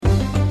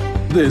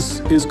This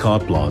is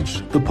Carte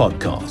Blanche, the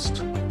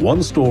podcast.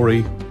 One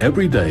story,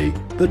 every day,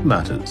 that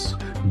matters.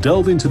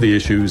 Delve into the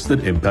issues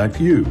that impact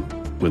you.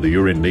 Whether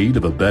you're in need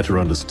of a better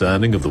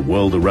understanding of the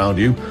world around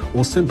you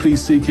or simply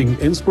seeking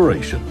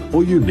inspiration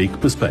or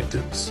unique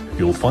perspectives,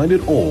 you'll find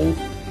it all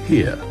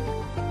here.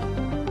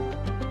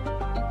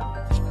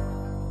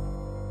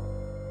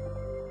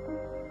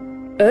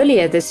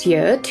 Earlier this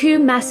year, two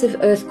massive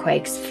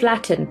earthquakes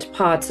flattened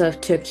parts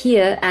of Turkey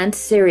and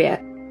Syria.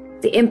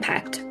 The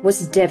impact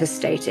was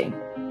devastating.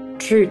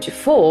 True to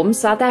form,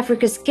 South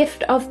Africa's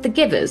Gift of the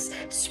Givers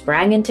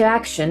sprang into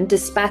action,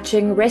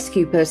 dispatching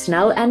rescue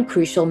personnel and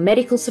crucial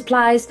medical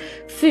supplies,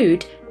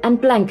 food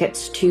and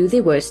blankets to the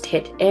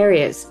worst-hit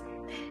areas.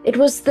 It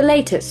was the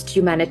latest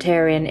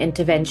humanitarian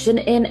intervention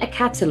in a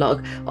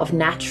catalogue of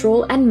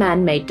natural and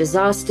man-made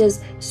disasters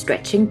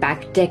stretching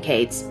back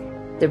decades.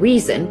 The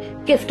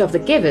reason Gift of the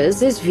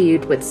Givers is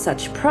viewed with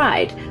such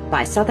pride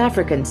by South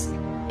Africans.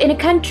 In a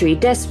country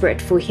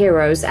desperate for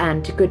heroes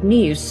and good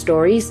news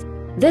stories,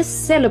 this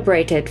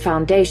celebrated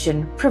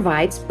foundation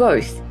provides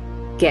both.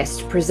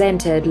 Guest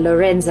presenter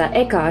Lorenza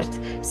Eckart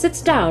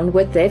sits down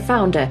with their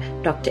founder,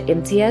 Dr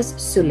Imtiaz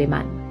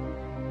Sooliman.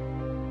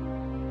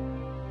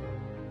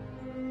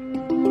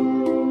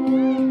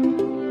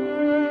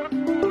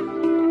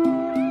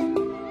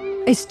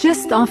 It's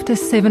just after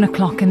 7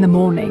 o'clock in the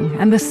morning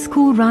and the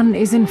school run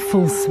is in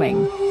full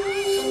swing.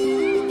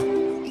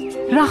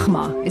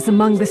 Rahma is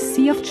among the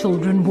sea of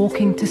children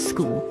walking to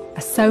school.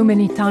 As so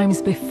many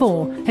times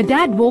before, her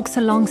dad walks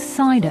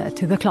alongside her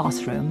to the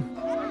classroom.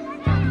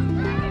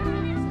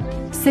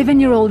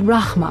 7-year-old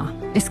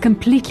Rahma is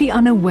completely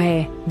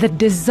unaware that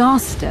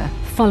disaster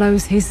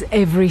follows his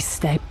every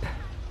step.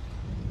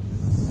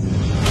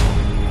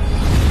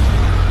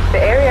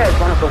 The area is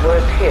one of the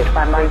worst hit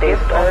by Monday's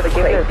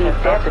earthquake.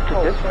 These deaths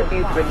to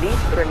distribute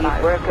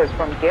relief workers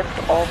from Gift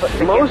of the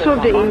Givers. Most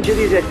of the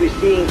injuries that we're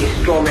seeing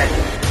is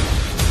traumatic.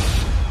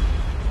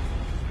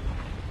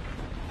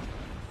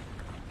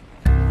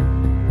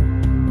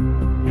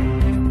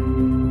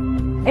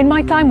 In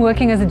my time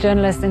working as a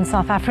journalist in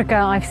South Africa,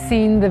 I've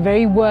seen the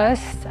very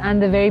worst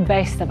and the very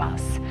best of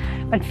us.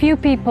 But few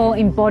people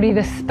embody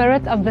the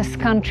spirit of this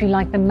country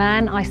like the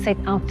man I set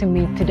out to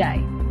meet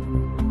today.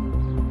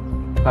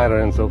 Hi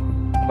Lorenzo,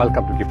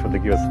 welcome to Gift of the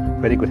Givers.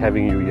 Very good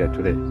having you here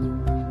today.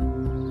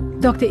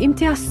 Dr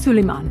Imtiaz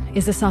Sooliman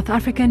is a South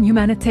African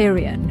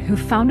humanitarian who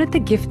founded the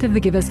Gift of the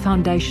Givers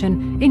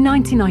Foundation in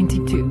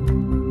 1992.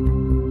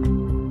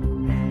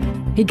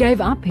 He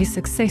gave up his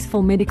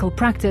successful medical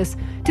practice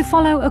to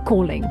follow a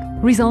calling,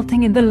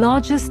 resulting in the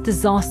largest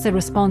disaster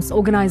response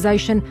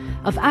organization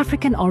of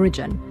African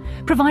origin,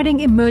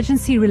 providing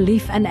emergency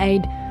relief and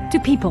aid to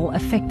people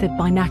affected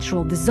by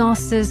natural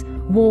disasters,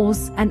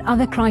 wars and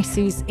other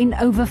crises in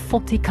over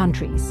 40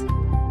 countries.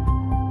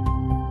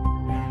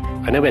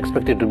 I never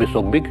expected it to be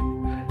so big.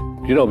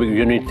 You know,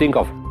 when you think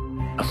of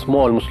a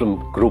small Muslim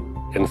group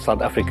in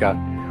South Africa,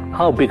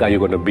 how big are you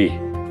going to be?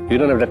 You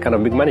don't have that kind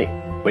of big money,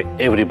 where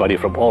everybody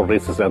from all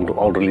races and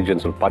all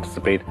religions will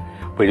participate,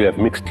 where you have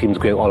mixed teams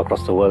going all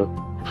across the world.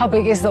 How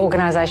big is the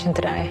organization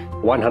today?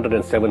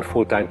 107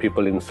 full-time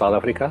people in South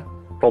Africa,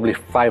 probably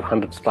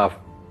 500 staff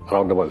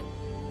around the world.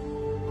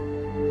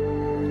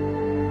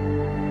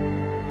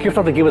 Gift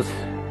of the Givers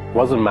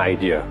wasn't my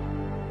idea.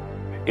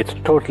 It's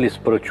totally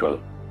spiritual.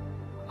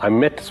 I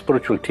met a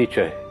spiritual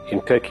teacher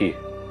in Turkey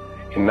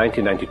in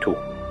 1992.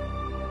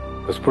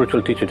 The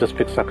spiritual teacher just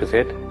picks up his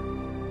head,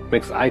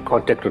 makes eye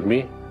contact with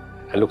me,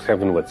 and looks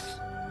heavenwards.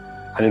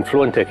 And in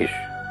fluent Turkish,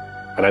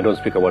 and I don't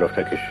speak a word of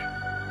Turkish.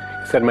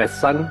 He said, "My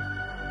son,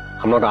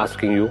 I'm not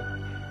asking you,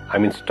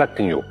 I'm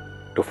instructing you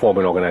to form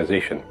an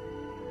organization.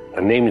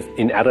 The name is,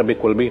 in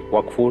Arabic will be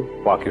Waqful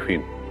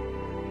Waqifin,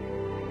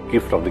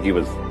 Gift of the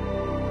Givers.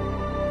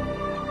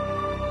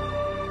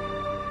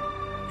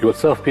 You will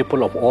serve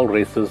people of all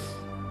races,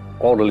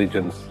 all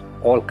religions,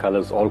 all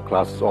colors, all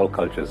classes, all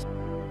cultures.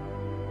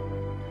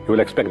 You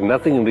will expect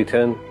nothing in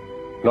return,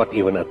 not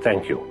even a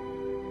thank you.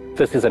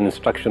 This is an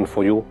instruction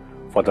for you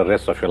for the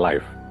rest of your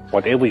life.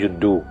 Whatever you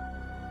do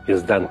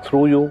is done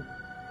through you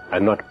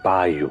and not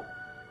by you."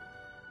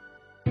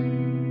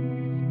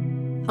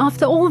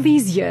 After all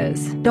these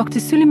years, Dr.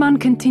 Sooliman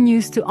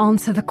continues to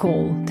answer the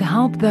call to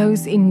help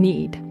those in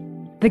need.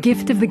 The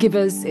Gift of the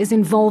Givers is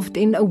involved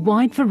in a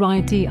wide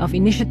variety of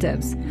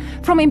initiatives,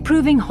 from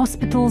improving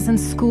hospitals and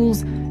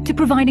schools to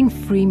providing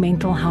free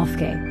mental health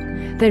care.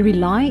 They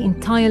rely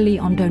entirely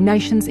on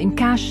donations in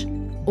cash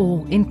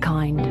or in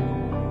kind.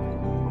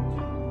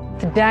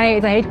 Today,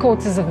 the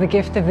headquarters of the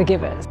Gift of the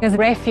Givers is a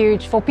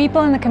refuge for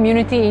people in the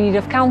community in need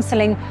of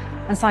counselling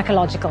and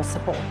psychological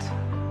support.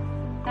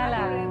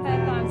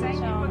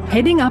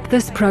 Heading up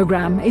this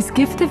program is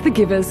Gift of the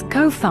Givers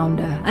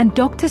co-founder and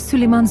Dr.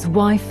 Sooliman's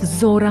wife,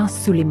 Zora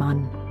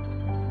Sooliman.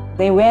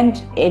 There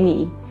weren't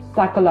any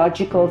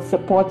psychological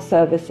support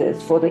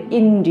services for the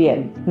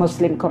Indian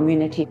Muslim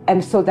community.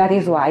 And so that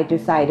is why I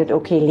decided,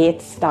 okay,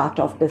 let's start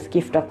off this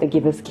Gift of the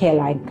Givers Care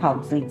Line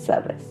counseling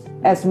service.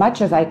 As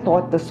much as I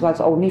thought this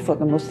was only for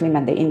the Muslim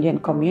and the Indian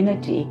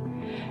community,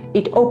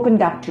 it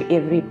opened up to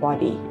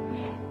everybody.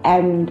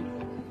 And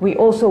We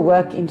also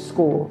work in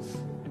schools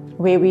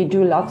where we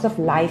do lots of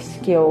life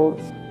skills,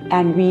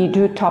 and we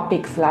do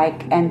topics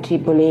like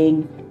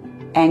anti-bullying,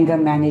 anger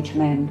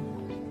management,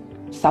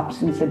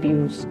 substance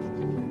abuse.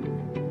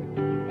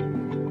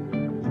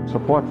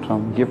 Support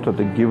from Gift of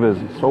the Givers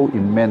is so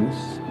immense.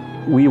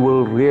 We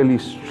will really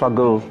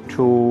struggle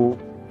to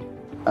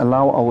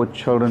allow our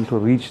children to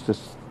reach the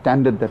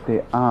standard that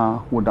they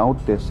are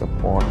without their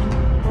support.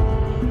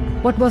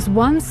 What was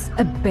once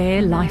a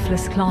bare,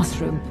 lifeless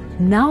classroom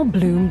now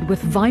bloomed with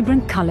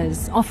vibrant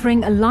colours,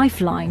 offering a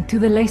lifeline to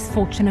the less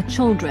fortunate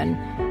children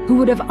who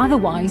would have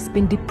otherwise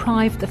been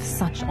deprived of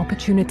such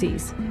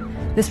opportunities.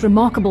 This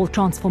remarkable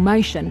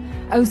transformation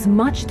owes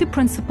much to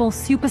Principal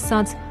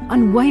Supersad's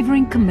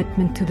unwavering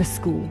commitment to the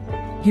school.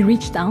 He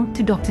reached out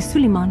to Dr.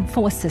 Sooliman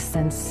for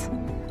assistance.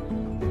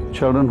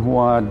 Children who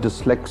are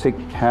dyslexic,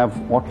 have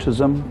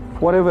autism,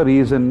 for whatever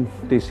reason,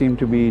 they seem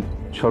to be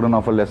children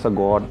of a lesser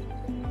God,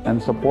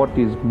 and support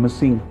is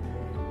missing.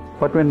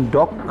 But when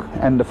Doc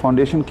and the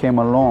foundation came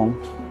along,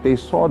 they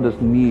saw this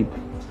need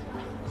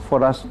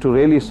for us to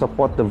really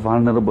support the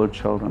vulnerable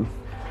children.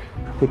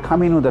 They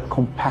come in with that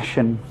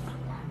compassion,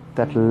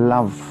 that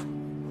love.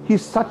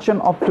 He's such an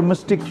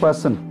optimistic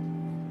person.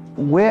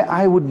 Where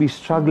I would be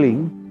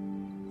struggling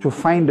to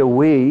find a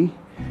way,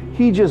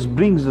 he just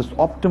brings this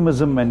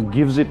optimism and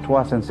gives it to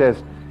us and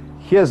says,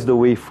 here's the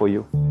way for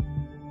you.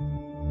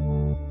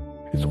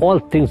 It's all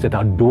things that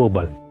are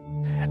doable.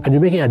 And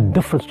you're making a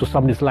difference to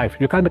somebody's life.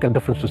 You can't make a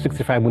difference to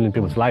 65 million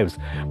people's lives,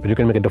 but you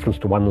can make a difference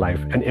to one life.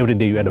 And every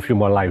day you add a few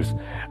more lives.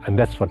 And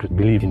that's what we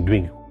believe in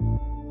doing.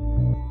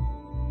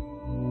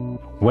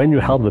 When you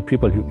help the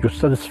people, you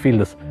just feel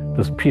this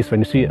peace. When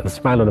you see a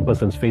smile on a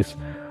person's face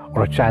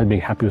or a child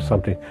being happy with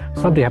something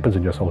happens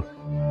in your soul.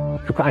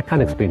 I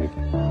can't explain it.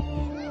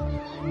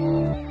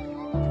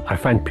 I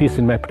find peace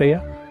in my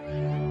prayer.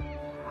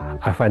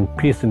 I find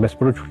peace in my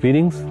spiritual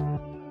readings.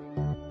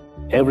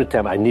 Every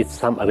time I need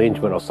some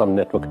arrangement or some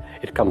network,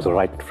 it comes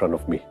right in front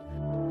of me.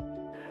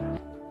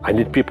 I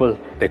need people,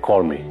 they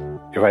call me.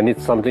 If I need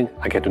something,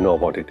 I get to know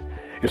about it.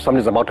 If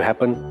something's about to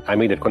happen, I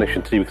make that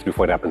connection 3 weeks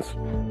before it happens.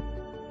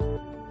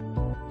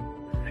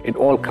 It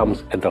all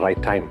comes at the right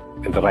time,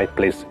 in the right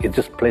place. It's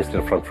just placed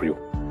in front for you.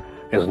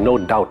 There's no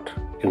doubt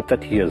in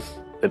 30 years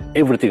that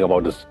everything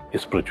about this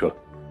is spiritual.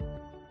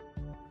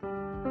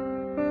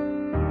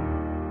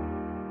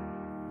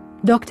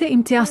 Dr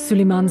Imtiaz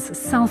Sooliman's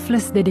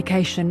selfless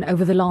dedication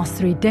over the last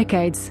 3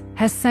 decades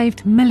has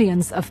saved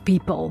millions of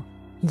people,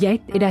 yet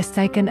it has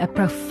taken a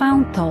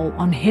profound toll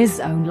on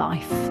his own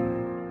life.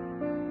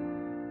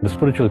 The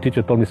spiritual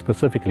teacher told me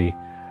specifically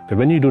that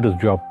when you do this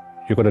job,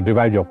 you're going to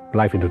divide your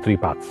life into 3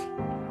 parts.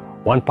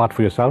 1 part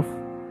for yourself,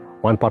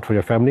 1 part for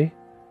your family,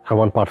 and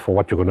 1 part for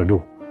what you're going to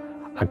do.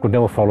 I could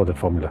never follow that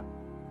formula.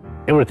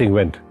 Everything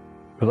went,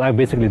 because I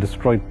basically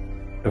destroyed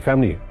the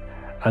family,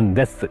 and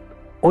that's the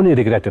only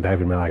regret that I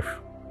have in my life,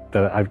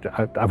 that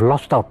I've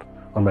lost out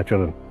on my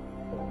children.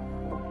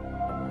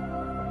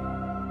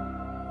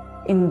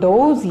 In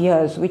those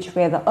years, which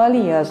were the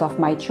early years of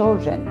my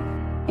children,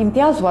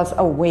 Imtiaz was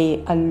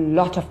away a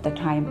lot of the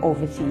time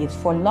overseas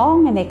for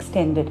long and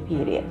extended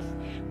periods.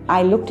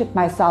 I looked at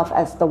myself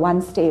as the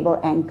one stable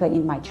anchor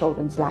in my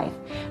children's life.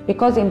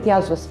 Because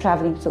Imtiaz was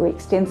traveling so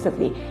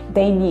extensively,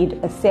 they need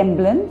a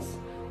semblance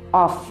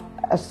of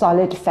a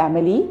solid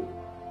family.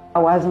 I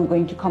wasn't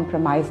going to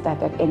compromise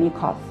that at any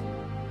cost.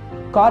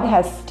 God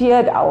has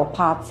steered our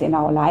paths in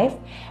our life,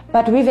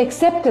 but we've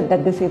accepted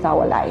that this is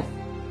our life.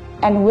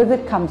 And with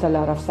it comes a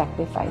lot of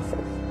sacrifices.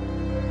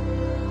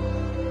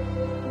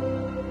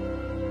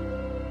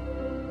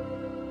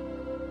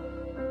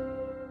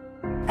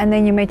 And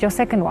then you met your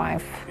second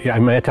wife. Yeah, I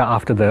met her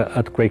after the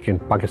earthquake in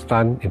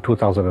Pakistan in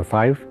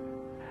 2005.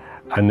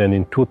 And then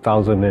in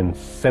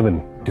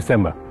 2007,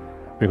 December,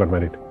 we got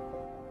married.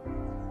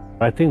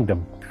 I think the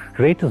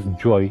greatest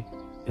joy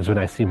is when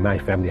I see my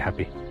family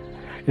happy.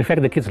 In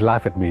fact, the kids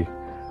laugh at me.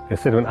 They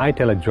said, when I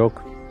tell a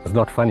joke, it's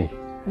not funny.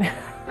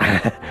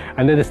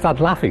 And then they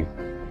start laughing.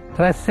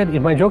 So I said,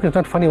 if my joke is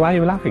not funny, why are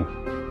you laughing?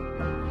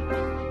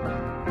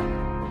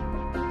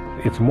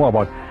 It's more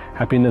about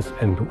happiness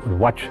and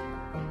watch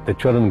the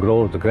children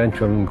grow, the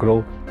grandchildren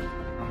grow,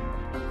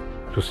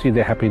 to see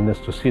their happiness,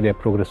 to see their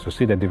progress, to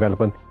see their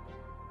development,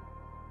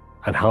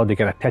 and how they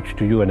get attached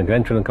to you, and the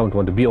grandchildren come to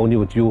want to be only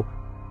with you.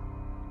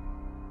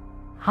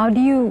 How do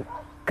you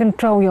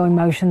control your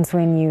emotions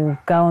when you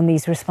go on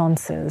these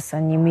responses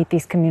and you meet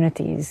these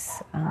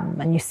communities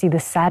and you see the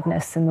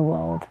sadness in the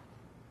world?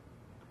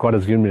 God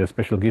has given me a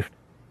special gift.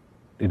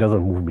 It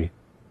doesn't move me.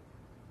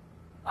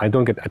 I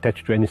don't get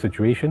attached to any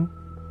situation.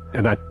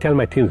 And I tell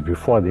my teams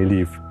before they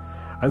leave,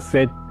 I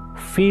said,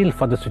 feel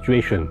for the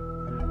situation,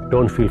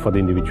 don't feel for the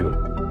individual.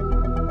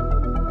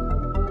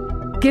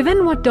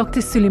 Given what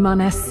Dr. Sooliman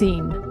has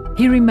seen,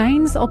 he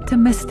remains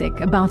optimistic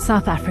about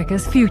South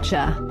Africa's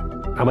future.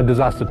 I'm a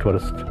disaster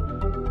tourist.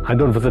 I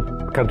don't visit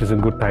countries in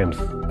good times.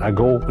 I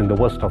go in the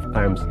worst of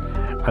times,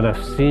 and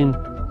I've seen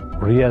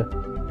real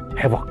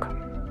havoc.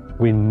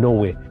 We're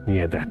nowhere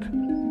near that.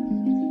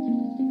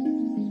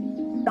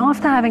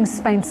 After having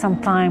spent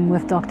some time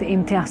with Dr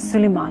Imtiaz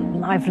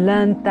Sooliman, I've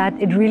learned that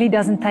it really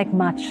doesn't take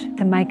much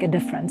to make a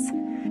difference.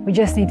 We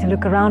just need to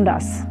look around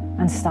us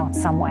and start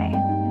somewhere.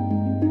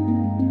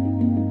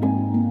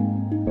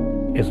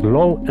 As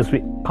long as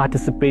we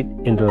participate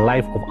in the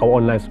life of our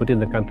own lives within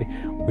the country,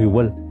 we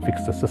will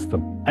fix the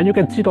system. And you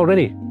can see it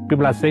already.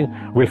 People are saying,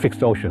 we'll fix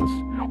the oceans,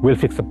 we'll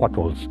fix the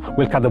potholes,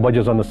 we'll cut the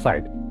budgets on the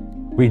side.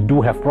 We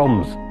do have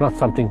problems, not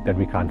something that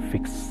we can't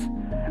fix.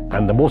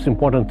 And the most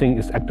important thing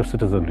is active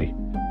citizenry.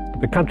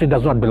 The country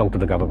does not belong to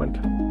the government.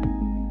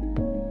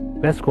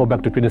 Let's go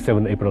back to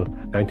 27 April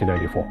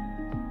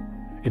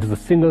 1994. It is the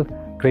single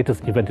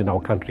greatest event in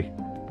our country,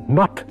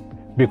 not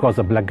because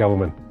of black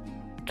government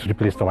to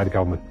replace the white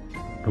government.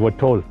 We were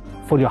told,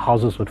 fill your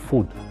houses with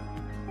food.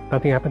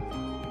 Nothing happened.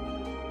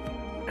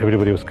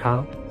 Everybody was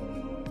calm,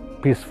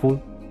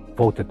 peaceful,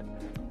 voted.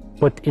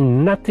 But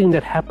in nothing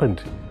that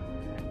happened,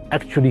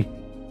 actually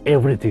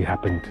everything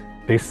happened.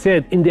 They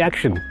said in the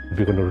action,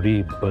 we're going to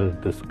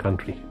rebuild this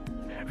country.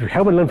 If you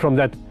haven't learned from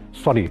that,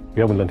 sorry,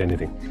 you haven't learned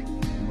anything.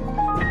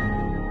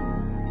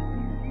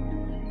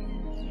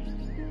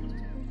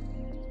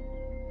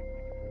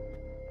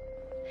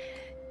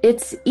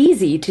 It's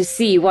easy to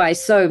see why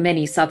so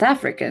many South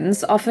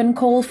Africans often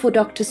call for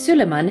Dr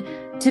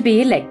Sooliman to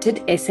be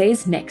elected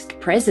SA's next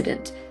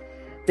president.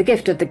 The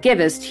Gift of the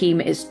Givers team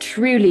is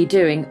truly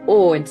doing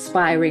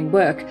awe-inspiring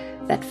work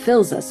that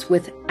fills us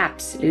with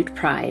absolute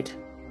pride.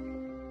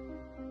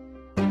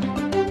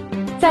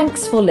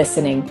 Thanks for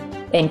listening.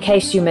 In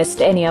case you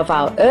missed any of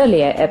our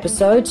earlier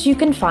episodes, you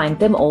can find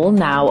them all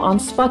now on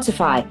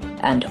Spotify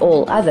and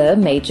all other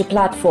major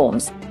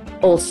platforms.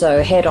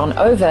 Also, head on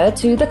over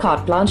to the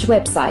Carte Blanche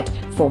website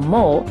for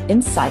more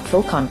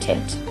insightful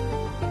content.